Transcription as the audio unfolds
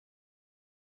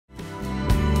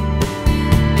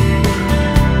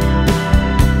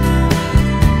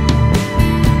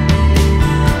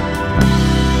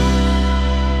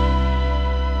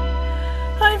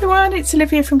it's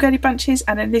Olivia from Girlybunches,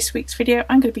 and in this week's video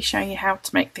I'm going to be showing you how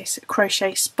to make this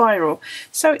crochet spiral.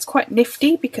 So it's quite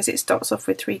nifty because it starts off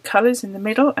with 3 colours in the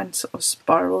middle and sort of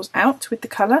spirals out with the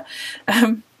colour.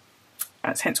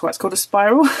 That's hence why it's called a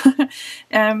spiral.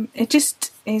 It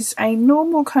just is a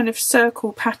normal kind of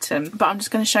circle pattern, but I'm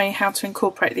just going to show you how to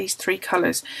incorporate these 3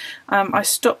 colours. I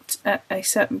stopped at a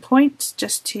certain point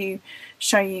just to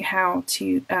show you how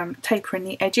to taper in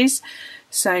the edges.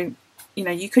 So, you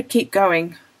know, you could keep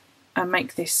going and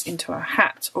make this into a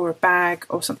hat or a bag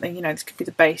or something. You know, this could be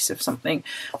the base of something,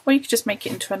 or you could just make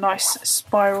it into a nice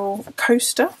spiral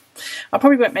coaster. I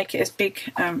probably won't make it as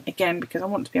big again, because I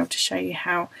want to be able to show you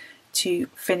how to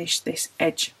finish this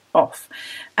edge off.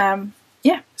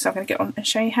 Yeah, so I'm going to get on and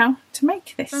show you how to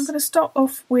make this. So I'm going to start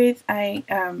off with a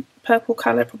purple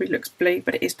colour. It probably looks blue,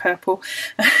 but it is purple.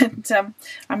 And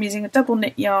I'm using a double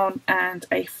knit yarn and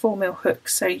a 4mm hook.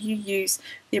 So you use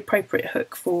the appropriate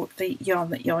hook for the yarn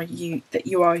that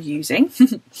you are using.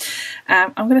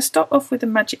 I'm going to start off with a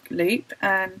magic loop,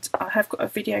 and I have got a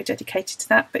video dedicated to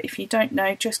that. But if you don't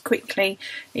know, just quickly,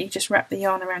 you just wrap the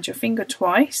yarn around your finger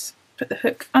twice, put the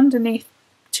hook underneath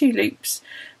 2 loops.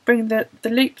 Bring the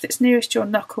loop that's nearest your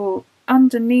knuckle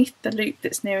underneath the loop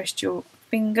that's nearest your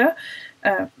finger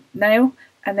nail,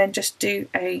 and then just do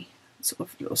a sort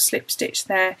of little slip stitch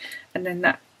there, and then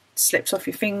that slips off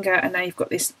your finger, and now you've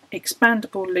got this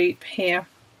expandable loop here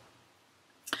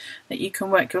that you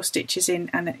can work your stitches in,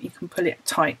 and that you can pull it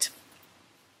tight,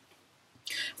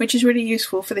 which is really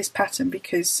useful for this pattern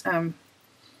because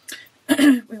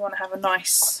we want to have a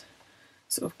nice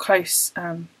sort of close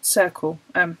circle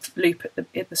loop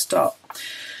at the start.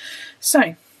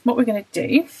 So what we're going to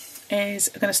do is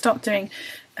we're going to start doing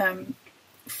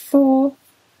 4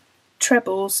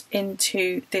 trebles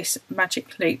into this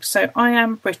magic loop. So I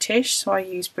am British, so I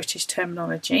use British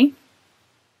terminology.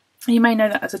 You may know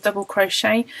that as a double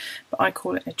crochet, but I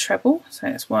call it a treble. So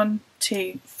it's 1,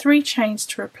 2, 3 chains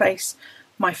to replace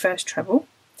my first treble,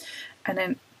 and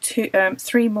then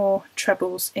 3 more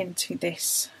trebles into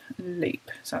this loop.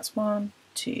 So that's 1,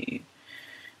 2,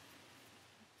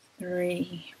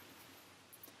 3,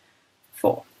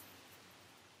 4.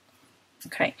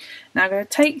 Okay, now I'm going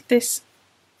to take this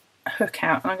hook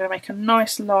out, and I'm going to make a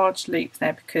nice large loop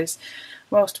there, because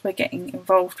whilst we're getting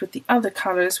involved with the other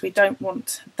colours, we don't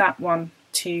want that one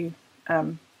to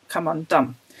come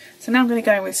undone. So now I'm going to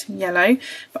go in with some yellow,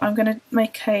 but I'm going to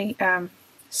make a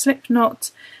slip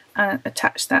knot and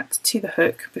attach that to the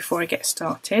hook before I get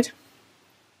started.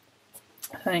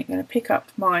 So I'm going to pick up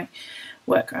my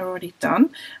work I've already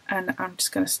done, and I'm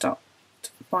just going to start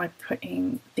by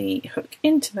putting the hook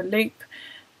into the loop.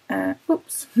 Put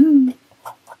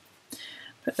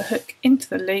the hook into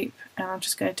the loop, and I'm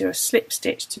just going to do a slip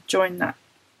stitch to join that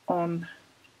on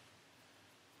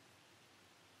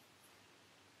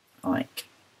like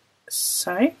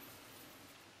so.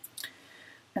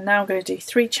 And now I'm going to do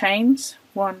 3 chains,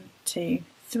 1, 2,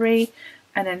 3,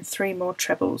 and then 3 more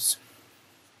trebles.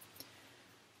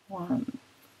 1,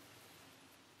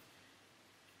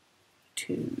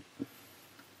 2,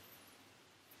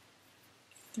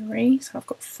 3. So I've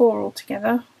got 4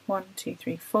 altogether. 1, 2,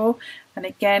 3, 4. And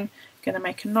again, going to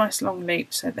make a nice long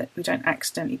loop so that we don't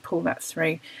accidentally pull that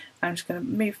through. I'm just going to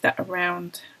move that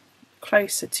around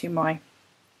closer to my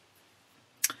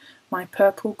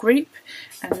purple group,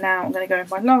 and now I'm going to go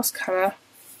with my last colour,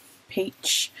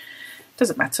 peach.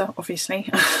 Doesn't matter, obviously.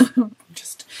 I'm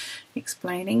just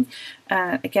explaining.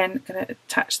 Again, I'm going to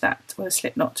attach that with a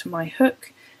slip knot to my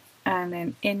hook, and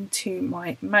then into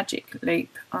my magic loop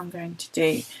I'm going to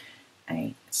do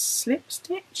a slip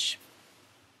stitch.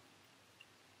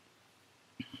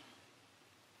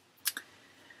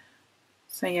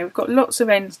 So yeah, we've got lots of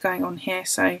ends going on here,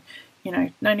 so you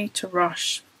know, no need to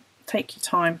rush. Take your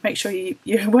time, make sure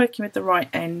you're working with the right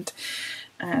end.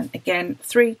 And again,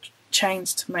 3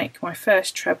 chains to make my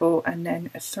first treble, and then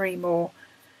 3 more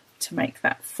to make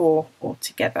that 4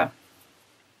 altogether.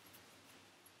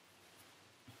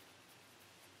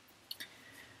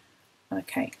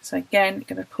 Okay, so again, I'm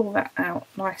going to pull that out,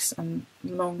 nice and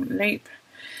long loop.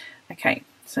 Okay,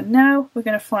 so now we're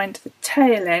going to find the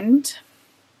tail end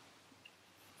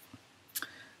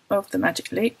of the magic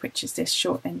loop, which is this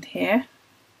short end here.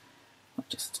 I'll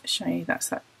just show you, that's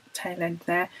that tail end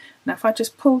there. Now if I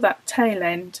just pull that tail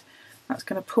end, that's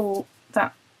going to pull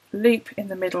that loop in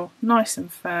the middle nice and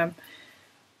firm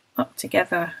up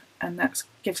together, and that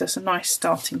gives us a nice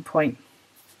starting point.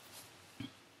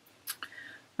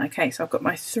 Okay, so I've got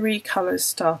my 3 colours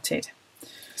started.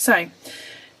 So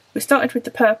we started with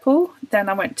the purple, then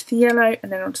I went to the yellow,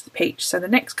 and then onto the peach. So the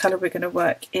next colour we're going to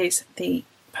work is the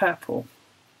purple.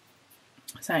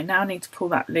 So now I need to pull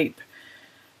that loop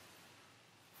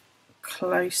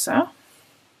closer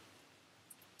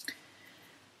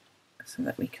so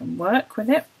that we can work with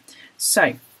it.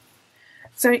 So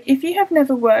if you have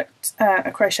never worked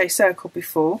a crochet circle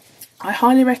before, I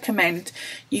highly recommend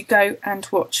you go and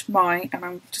watch and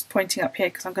I'm just pointing up here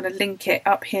because I'm going to link it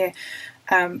up here,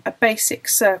 a basic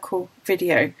circle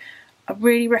video. I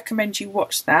really recommend you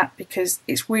watch that because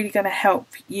it's really going to help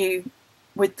you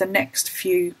with the next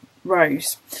few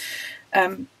rows.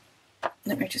 Let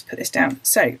me just put this down.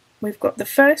 So we've got the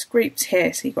first groups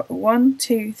here. So you've got 1,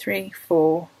 2, 3,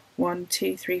 4, 1,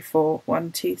 2, 3, 4,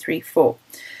 1, 2, 3, 4.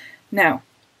 Now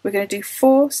we're going to do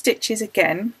 4 stitches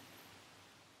again,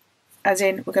 as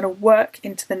in we're going to work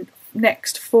into the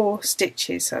next 4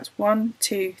 stitches. So that's 1,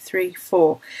 2, 3,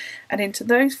 4, and into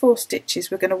those 4 stitches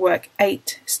we're going to work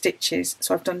 8 stitches.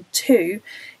 So I've done 2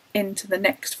 into the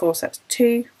next 4, so that's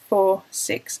 2, 4,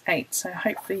 6, 8. So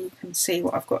hopefully you can see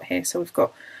what I've got here. So we've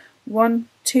got 1,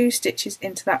 2 stitches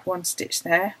into that 1 stitch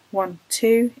there, 1,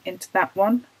 2 into that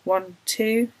one, 1,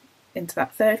 2 into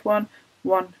that third one,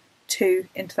 1, 2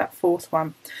 into that fourth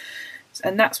one.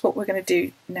 And that's what we're going to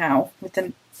do now with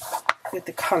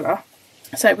the colour.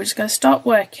 So we're just going to start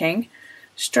working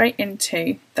straight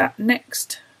into that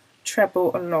next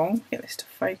treble along. Get this to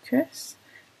focus.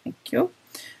 Thank you.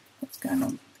 What's going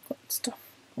on? Got stuff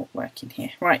not working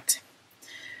here. Right.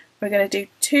 We're going to do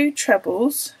 2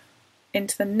 trebles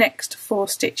into the next 4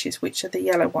 stitches, which are the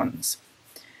yellow ones.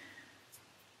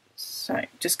 So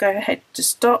just go ahead to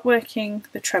start working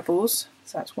the trebles.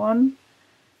 So that's 1,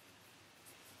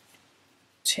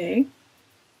 2,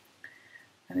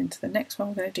 and into the next one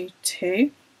we're going to do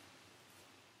 2,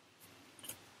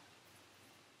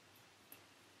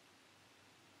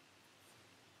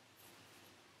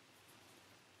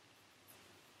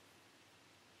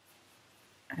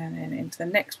 and then into the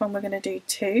next one we're going to do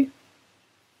 2,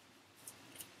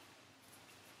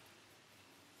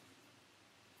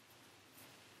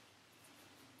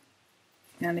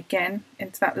 and again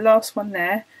into that last one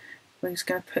there we're just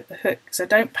going to put the hook. So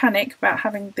don't panic about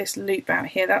having this loop out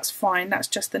here, that's fine, that's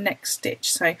just the next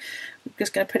stitch. So we're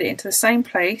just going to put it into the same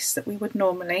place that we would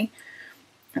normally,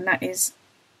 and that is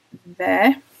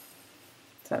there.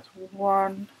 So that's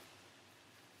 1,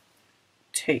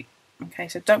 2. Okay,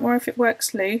 so don't worry if it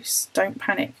works loose, don't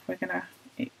panic,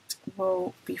 it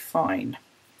will be fine.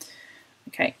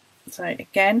 Okay, so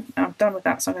again I'm done with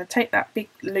that, so I'm going to take that big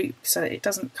loop so that it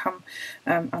doesn't come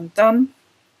undone.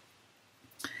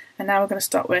 And now we're going to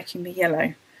start working the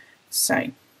yellow. So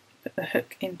put the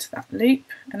hook into that loop,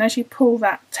 and as you pull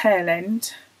that tail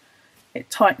end it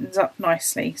tightens up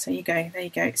nicely. So you go, there you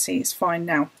go, see it's fine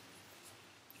now.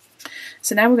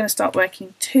 So now we're going to start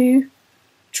working 2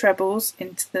 trebles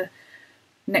into the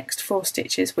next 4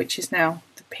 stitches, which is now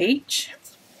the peach.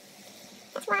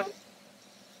 That's 1,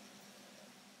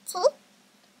 2,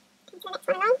 into the next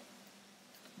one along,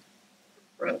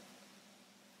 1,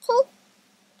 2,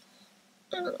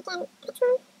 and then again peach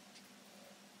 1.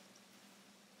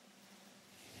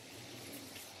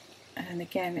 And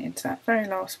again into that very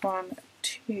last one,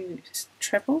 2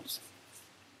 trebles.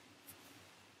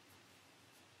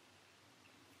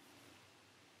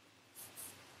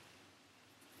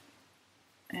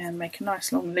 And make a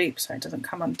nice long loop so it doesn't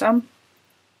come undone.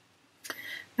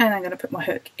 And I'm going to put my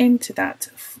hook into that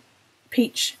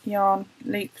peach yarn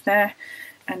loop there,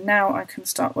 and now I can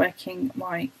start working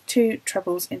my 2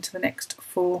 trebles into the next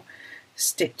 4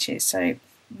 stitches. So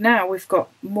now we've got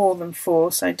more than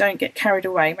 4, so don't get carried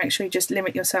away, make sure you just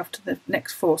limit yourself to the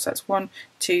next 4. So that's 1,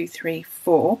 2, 3,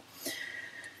 4.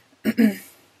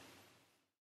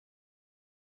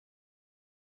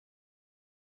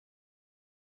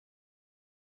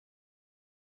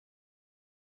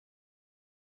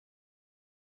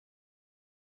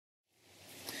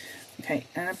 Okay,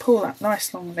 and I pull that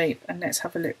nice long loop, and let's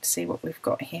have a look to see what we've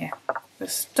got here. The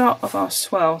start of our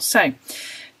swirl. So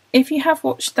if you have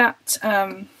watched that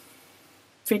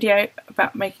video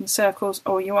about making circles,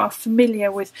 or you are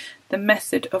familiar with the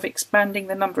method of expanding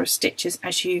the number of stitches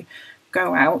as you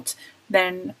go out,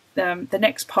 then the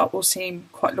next part will seem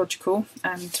quite logical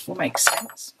and will make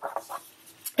sense.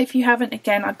 If you haven't,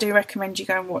 again, I do recommend you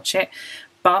go and watch it,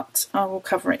 but I will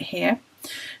cover it here.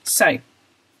 So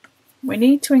we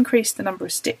need to increase the number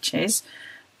of stitches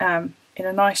in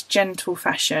a nice gentle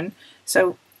fashion.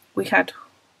 So we had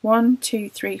 1, 2,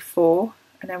 3, 4,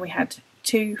 and then we had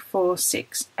 2, 4,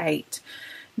 6, 8.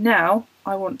 Now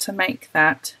I want to make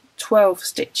that 12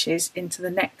 stitches into the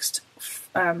next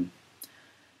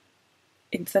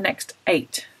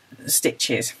 8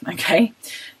 stitches. Okay,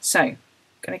 so I'm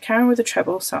going to carry on with the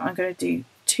treble. So I'm going to do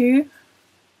 2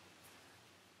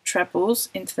 trebles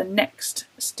into the next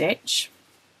stitch.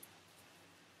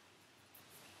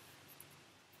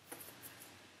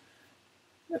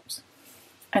 oops,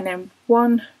 and then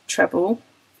 1 treble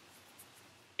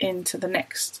into the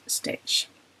next stitch.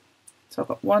 So I've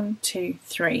got 1, 2,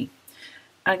 3.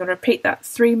 I'm going to repeat that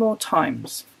 3 more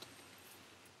times.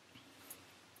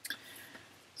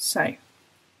 So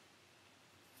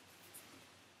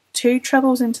 2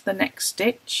 trebles into the next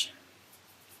stitch,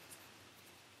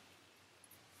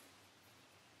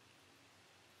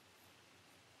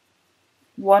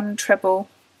 1 treble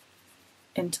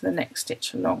into the next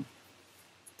stitch along.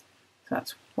 So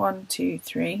that's 1, 2,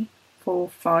 3, 4,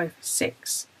 5,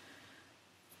 6.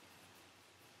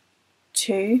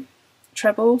 2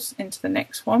 trebles into the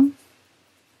next one,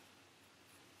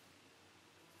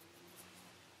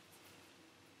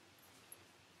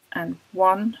 and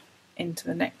 1 into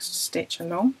the next stitch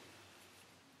along.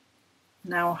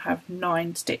 Now I'll have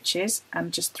 9 stitches,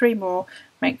 and just 3 more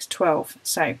makes 12.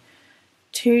 So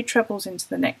 2 trebles into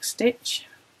the next stitch,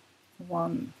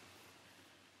 1,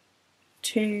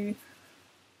 2,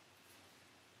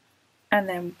 and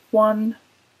then 1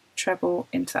 treble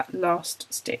into that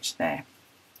last stitch there.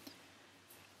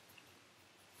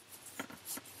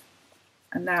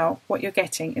 And now what you're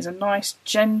getting is a nice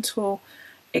gentle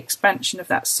expansion of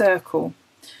that circle.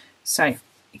 So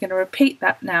you're going to repeat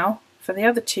that now for the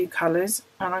other 2 colours,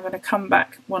 and I'm going to come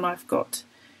back when I've got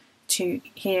to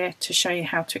here to show you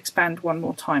how to expand one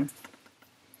more time.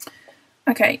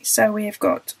 Okay, so we have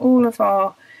got all of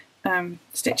our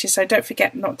stitches, so don't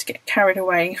forget not to get carried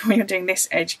away when you're doing this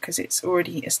edge because it's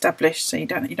already established, so you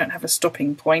don't have a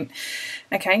stopping point.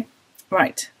 Okay,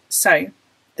 right, so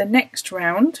the next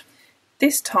round,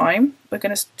 this time we're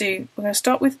going to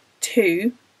start with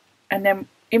 2, and then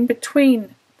in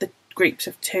between the groups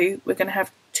of 2 we're going to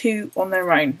have 2 on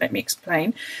their own. Let me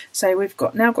explain. So we've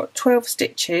now got 12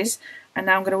 stitches, and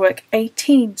now I'm going to work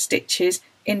 18 stitches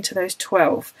into those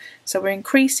 12. So we're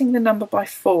increasing the number by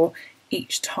 4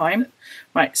 each time.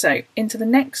 Right, so into the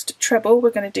next treble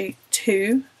we're going to do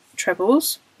 2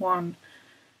 trebles, 1,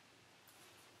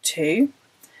 2.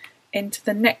 Into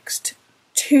the next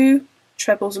 2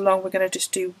 trebles along we're going to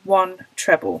just do 1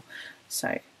 treble.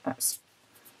 So that's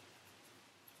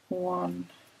 1,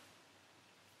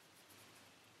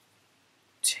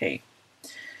 2.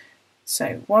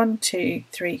 So 1, 2,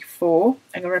 3, 4.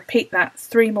 I'm going to repeat that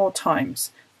 3 more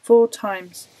times. 4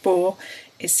 times 4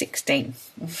 is 16.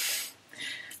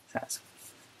 So that's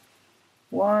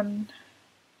 1,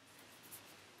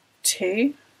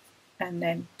 2, and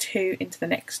then 2 into the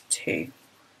next 2.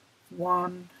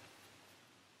 1,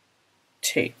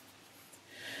 2.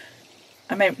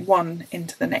 I meant 1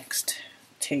 into the next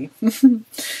 2.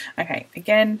 Okay,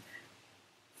 again.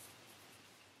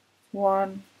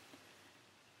 1,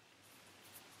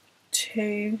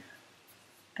 2,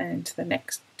 and into the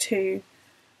next 2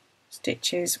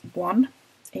 stitches, 1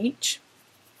 each.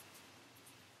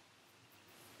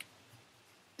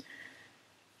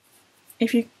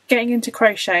 If you're getting into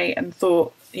crochet and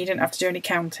thought you didn't have to do any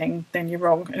counting, then you're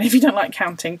wrong. And if you don't like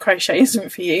counting, crochet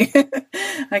isn't for you.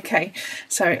 Okay,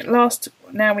 so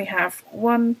now we have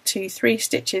 1, 2, 3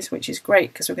 stitches, which is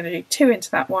great because we're going to do 2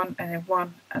 into that one, and then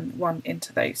 1 and 1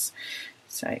 into those.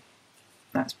 So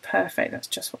that's perfect. That's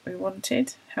just what we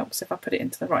wanted. Helps if I put it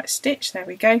into the right stitch. There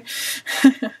we go.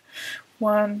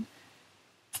 1,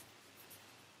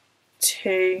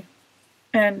 2,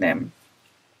 and then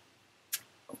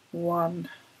 1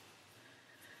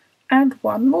 and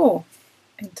 1 more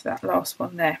into that last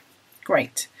one there.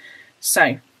 Great.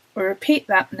 So we'll repeat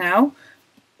that now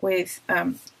with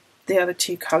the other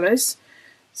 2 colours.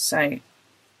 So I'm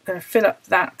going to fill up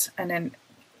that and then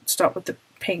start with the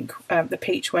pink, the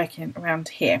peach, working around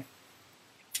here.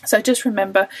 So just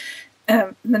remember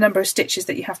the number of stitches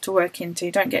that you have to work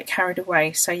into. Don't get carried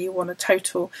away. So you want a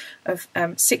total of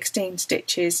 16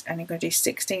 stitches, and you're going to do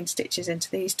 16 stitches into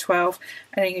these 12,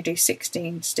 and then you do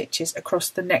 16 stitches across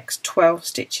the next 12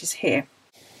 stitches here.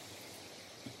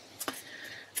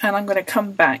 And I'm going to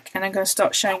come back and I'm going to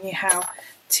start showing you how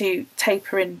to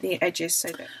taper in the edges.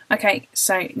 Okay,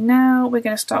 so now we're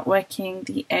going to start working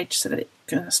the edge so that it's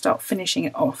going to start finishing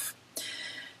it off.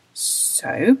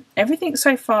 So everything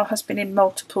so far has been in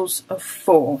multiples of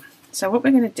 4. So what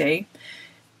we're going to do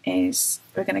is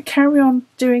we're going to carry on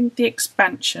doing the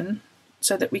expansion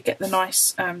so that we get the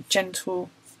nice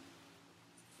gentle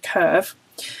curve.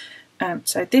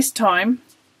 So this time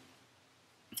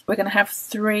we're going to have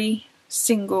 3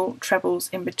 single trebles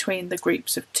in between the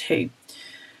groups of 2.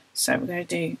 So we're going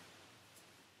to do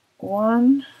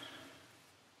 1,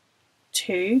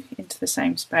 2 into the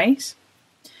same space,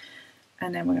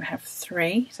 and then we're going to have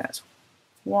 3. So that's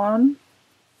 1,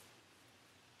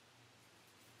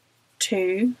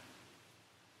 2,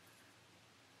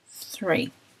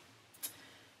 3.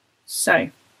 So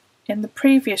in the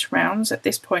previous rounds, at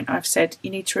this point I've said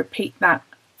you need to repeat that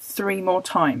 3 more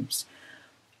times.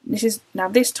 This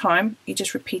time you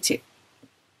just repeat it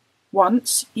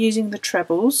once using the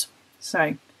trebles.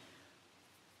 So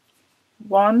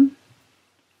 1,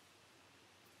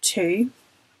 2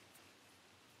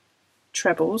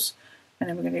 trebles, and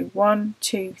then we're going to do 1,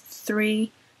 2,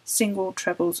 3 single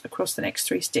trebles across the next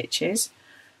 3 stitches.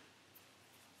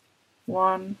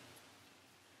 1,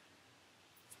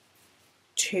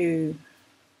 2,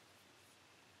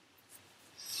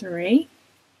 3.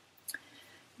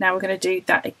 Now we're going to do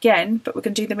that again, but we're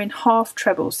going to do them in half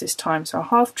trebles this time. So a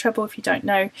half treble, if you don't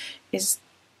know, is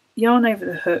yarn over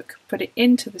the hook, put it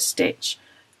into the stitch,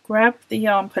 grab the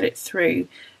yarn, put it through,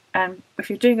 and if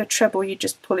you're doing a treble you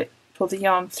just pull the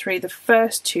yarn through the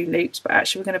first 2 loops, but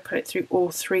actually we're going to put it through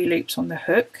all 3 loops on the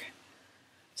hook.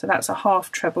 So that's a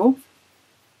half treble.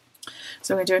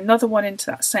 So we're going to do another one into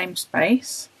that same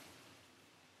space,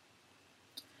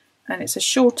 and it's a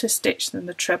shorter stitch than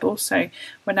the treble, so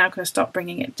we're now going to start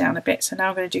bringing it down a bit. So now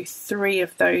I'm going to do 3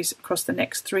 of those across the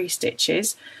next 3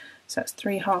 stitches. So that's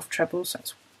 3 half trebles.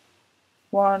 That's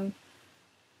 1,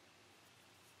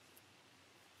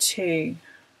 2,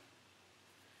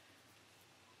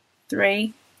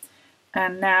 3,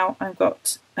 and now I've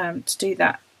got to do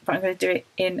that, but I'm going to do it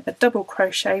in a double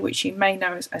crochet, which you may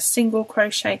know as a single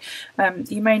crochet.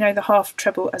 You may know the half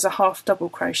treble as a half double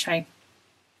crochet.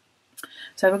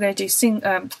 So we're going to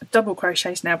do double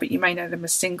crochets now, but you may know them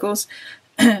as singles.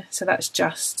 So that's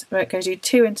just, we're going to do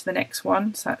 2 into the next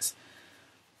one, so that's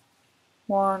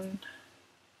 1,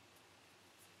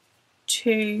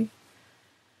 2,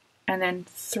 and then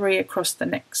 3 across the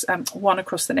next, 1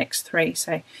 across the next 3.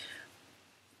 So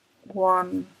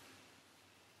 1,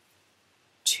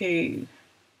 2,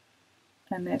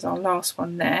 and there's our last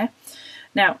one there.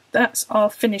 Now that's our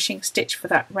finishing stitch for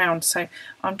that round, so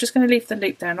I'm just going to leave the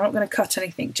loop there. I'm not going to cut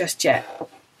anything just yet.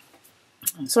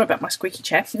 Sorry about my squeaky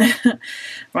chair.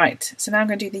 Right, so now I'm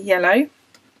going to do the yellow,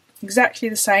 exactly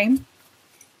the same.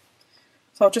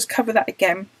 So I'll just cover that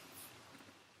again,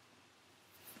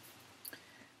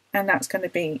 and that's going to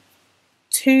be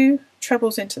 2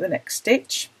 trebles into the next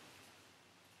stitch,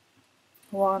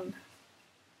 1,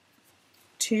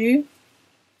 2,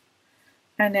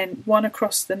 and then 1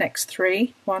 across the next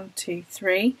 3, 1, 2,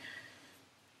 3.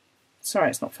 Sorry,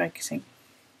 it's not focusing.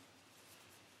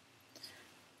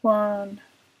 1,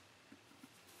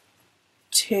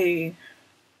 2,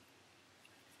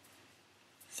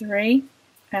 3,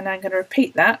 and I'm going to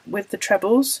repeat that with the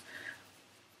trebles.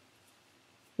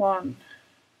 1,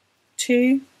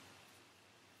 2,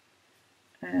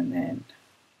 and then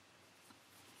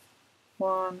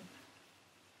 1,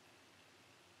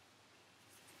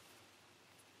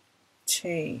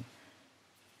 2,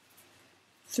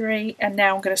 3, and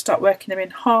now I'm going to start working them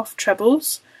in half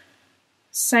trebles.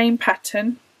 Same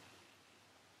pattern.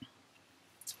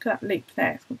 Look at that loop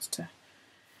there, it wants to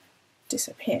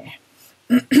disappear.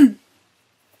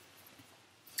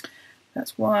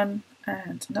 That's 1,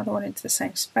 and another one into the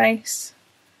same space,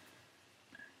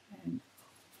 and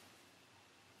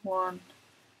 1,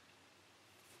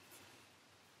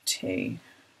 2,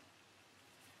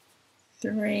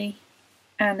 3,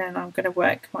 and then I'm going to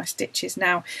work my stitches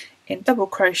now in double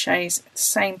crochets,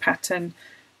 same pattern.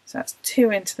 So that's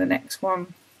 2 into the next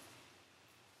one,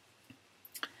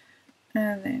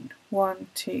 and then 1,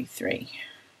 2, 3,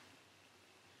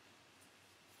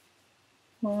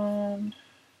 1,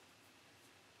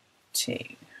 2,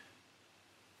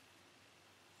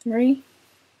 3,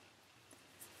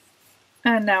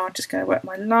 and now I'm just going to work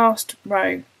my last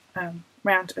row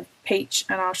round of peach,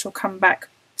 and I shall come back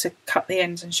to cut the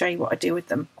ends and show you what I do with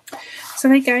them. So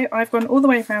there you go, I've gone all the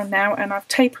way around now, and I've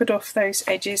tapered off those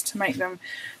edges to make them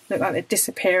look like they're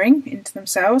disappearing into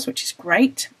themselves, which is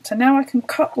great. So now I can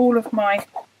cut all of my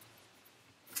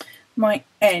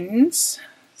ends,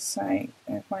 so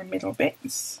my middle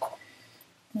bits,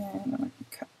 and I can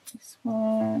cut this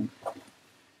one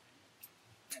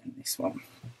and this one,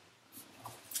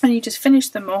 and you just finish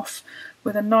them off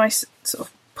with a nice sort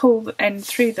of pull the end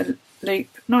through the loop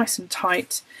nice and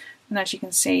tight, and as you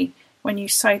can see, when you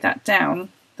sew that down,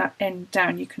 that end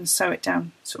down, you can sew it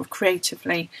down sort of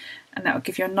creatively, and that will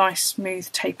give you a nice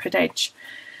smooth tapered edge.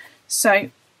 So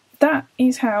that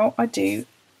is how I do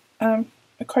a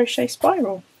crochet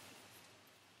spiral,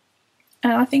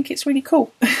 and I think it's really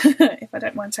cool if I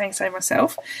don't mind saying so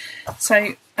myself.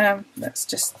 So that's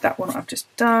just that one I've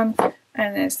just done,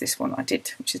 and there's this one I did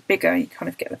which is bigger. You kind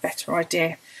of get the better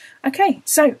idea. Okay,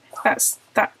 so that's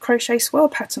that crochet swirl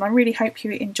pattern. I really hope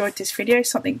you enjoyed this video,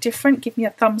 something different. Give me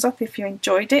a thumbs up if you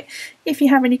enjoyed it. If you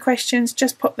have any questions,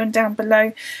 just pop them down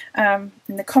below in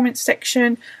the comments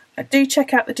section. Do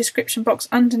check out the description box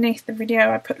underneath the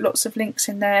video. I put lots of links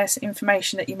in there, some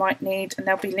information that you might need, and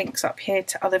there'll be links up here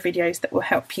to other videos that will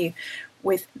help you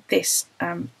with this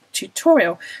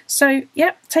tutorial. So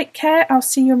yeah, take care. I'll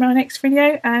see you in my next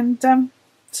video, and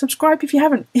subscribe if you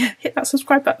haven't. Hit that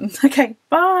subscribe button. Okay,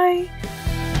 bye.